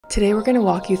Today we're going to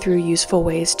walk you through useful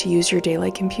ways to use your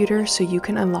Daylight computer so you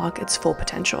can unlock its full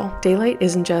potential. Daylight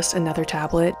isn't just another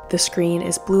tablet. The screen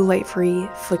is blue light free,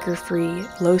 flicker free,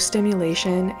 low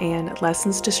stimulation, and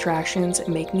lessens distractions,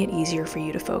 making it easier for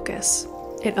you to focus.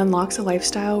 It unlocks a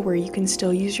lifestyle where you can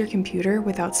still use your computer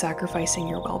without sacrificing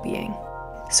your well-being.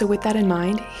 So with that in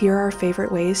mind, here are our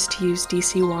favorite ways to use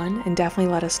DC-1, and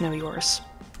definitely let us know yours.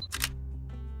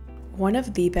 One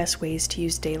of the best ways to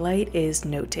use Daylight is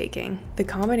note-taking. The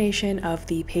combination of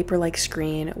the paper-like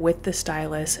screen with the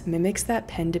stylus mimics that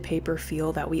pen-to-paper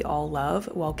feel that we all love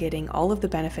while getting all of the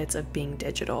benefits of being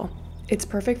digital. It's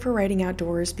perfect for writing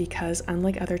outdoors because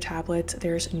unlike other tablets,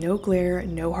 there's no glare,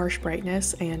 no harsh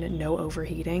brightness, and no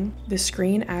overheating. The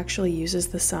screen actually uses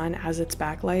the sun as its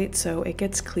backlight, so it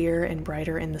gets clearer and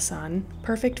brighter in the sun.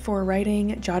 Perfect for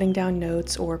writing, jotting down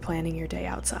notes, or planning your day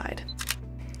outside.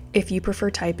 If you prefer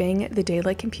typing, the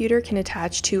Daylight computer can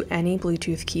attach to any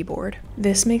Bluetooth keyboard.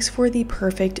 This makes for the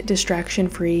perfect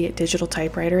distraction-free digital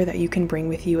typewriter that you can bring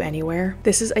with you anywhere.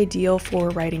 This is ideal for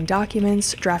writing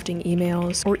documents, drafting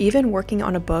emails, or even working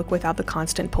on a book without the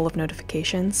constant pull of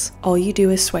notifications. All you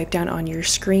do is swipe down on your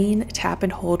screen, tap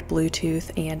and hold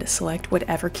Bluetooth, and select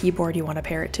whatever keyboard you want to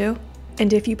pair it to.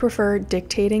 And if you prefer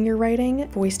dictating your writing,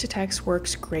 voice-to-text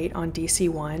works great on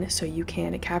DC-1, so you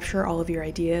can capture all of your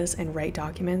ideas and write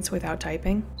documents without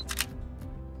typing.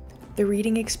 The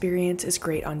reading experience is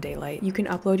great on Daylight. You can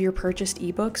upload your purchased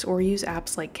ebooks or use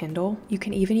apps like Kindle. You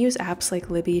can even use apps like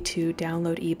Libby to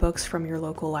download ebooks from your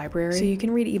local library, so you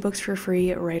can read ebooks for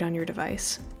free right on your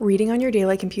device. Reading on your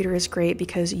Daylight computer is great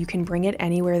because you can bring it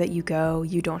anywhere that you go.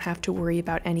 You don't have to worry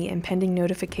about any impending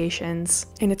notifications.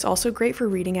 And it's also great for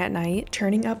reading at night.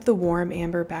 Turning up the warm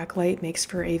amber backlight makes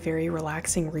for a very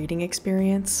relaxing reading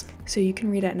experience, so you can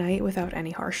read at night without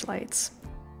any harsh lights.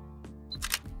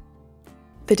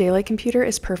 The Daylight computer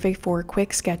is perfect for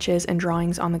quick sketches and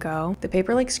drawings on the go. The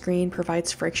paper-like screen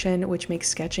provides friction, which makes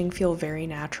sketching feel very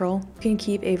natural. You can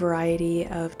keep a variety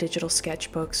of digital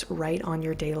sketchbooks right on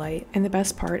your Daylight, and the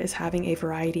best part is having a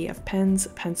variety of pens,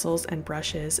 pencils, and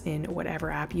brushes in whatever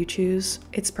app you choose.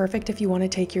 It's perfect if you want to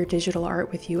take your digital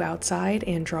art with you outside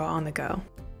and draw on the go.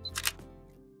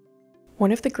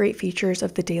 One of the great features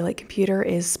of the Daylight computer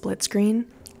is split screen.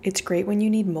 It's great when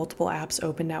you need multiple apps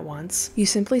opened at once. You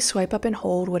simply swipe up and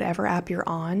hold whatever app you're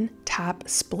on, tap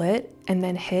split, and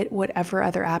then hit whatever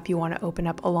other app you want to open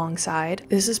up alongside.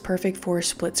 This is perfect for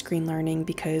split screen learning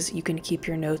because you can keep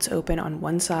your notes open on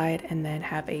one side and then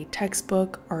have a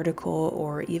textbook, article,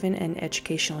 or even an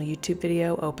educational YouTube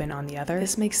video open on the other.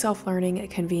 This makes self-learning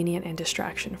convenient and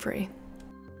distraction-free.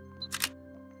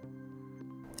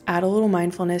 Add a little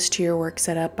mindfulness to your work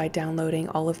setup by downloading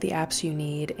all of the apps you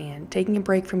need and taking a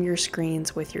break from your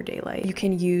screens with your Daylight. You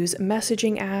can use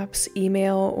messaging apps,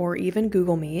 email, or even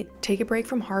Google Meet. Take a break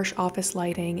from harsh office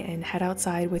lighting and head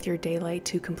outside with your Daylight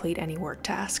to complete any work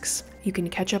tasks. You can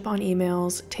catch up on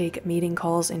emails, take meeting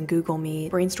calls in Google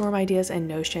Meet, brainstorm ideas in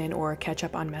Notion, or catch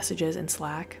up on messages in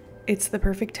Slack. It's the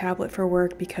perfect tablet for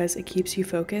work because it keeps you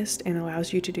focused and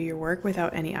allows you to do your work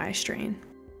without any eye strain.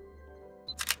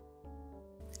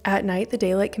 At night, the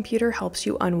Daylight computer helps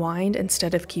you unwind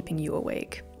instead of keeping you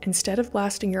awake. Instead of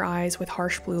blasting your eyes with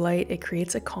harsh blue light, it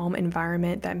creates a calm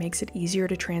environment that makes it easier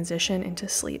to transition into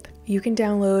sleep. You can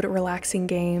download relaxing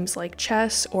games like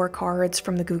chess or cards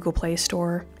from the Google Play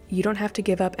Store. You don't have to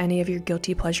give up any of your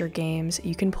guilty pleasure games.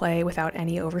 You can play without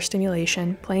any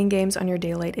overstimulation. Playing games on your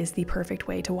Daylight is the perfect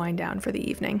way to wind down for the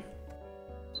evening.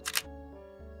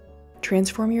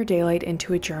 Transform your Daylight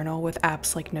into a journal with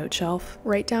apps like NoteShelf.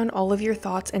 Write down all of your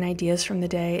thoughts and ideas from the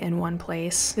day in one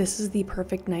place. This is the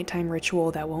perfect nighttime ritual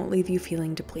that won't leave you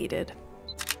feeling depleted.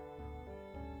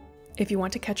 If you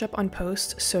want to catch up on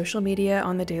posts, social media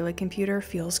on the Daylight computer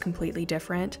feels completely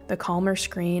different. The calmer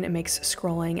screen makes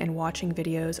scrolling and watching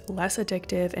videos less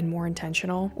addictive and more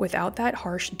intentional. Without that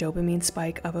harsh dopamine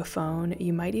spike of a phone,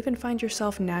 you might even find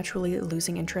yourself naturally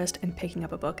losing interest and picking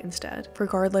up a book instead.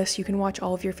 Regardless, you can watch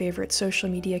all of your favorite social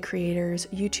media creators,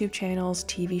 YouTube channels,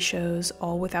 TV shows,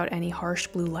 all without any harsh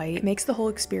blue light. It makes the whole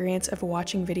experience of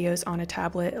watching videos on a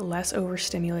tablet less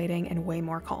overstimulating and way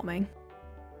more calming.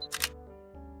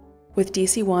 With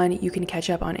DC-1, you can catch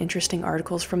up on interesting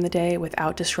articles from the day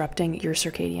without disrupting your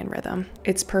circadian rhythm.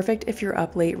 It's perfect if you're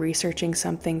up late researching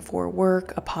something for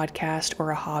work, a podcast,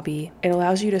 or a hobby. It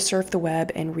allows you to surf the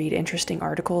web and read interesting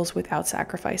articles without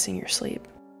sacrificing your sleep.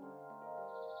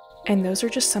 And those are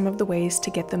just some of the ways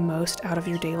to get the most out of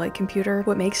your Daylight computer.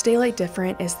 What makes Daylight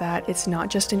different is that it's not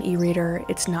just an e-reader,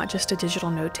 it's not just a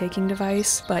digital note-taking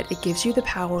device, but it gives you the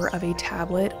power of a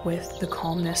tablet with the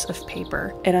calmness of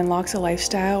paper. It unlocks a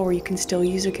lifestyle where you can still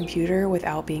use a computer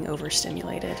without being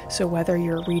overstimulated. So whether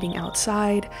you're reading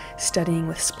outside, studying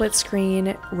with split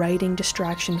screen, writing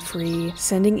distraction-free,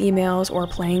 sending emails, or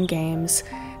playing games,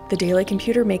 the Daylight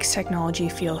computer makes technology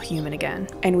feel human again.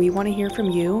 And we want to hear from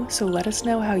you, so let us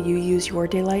know how you use your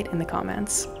Daylight in the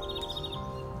comments.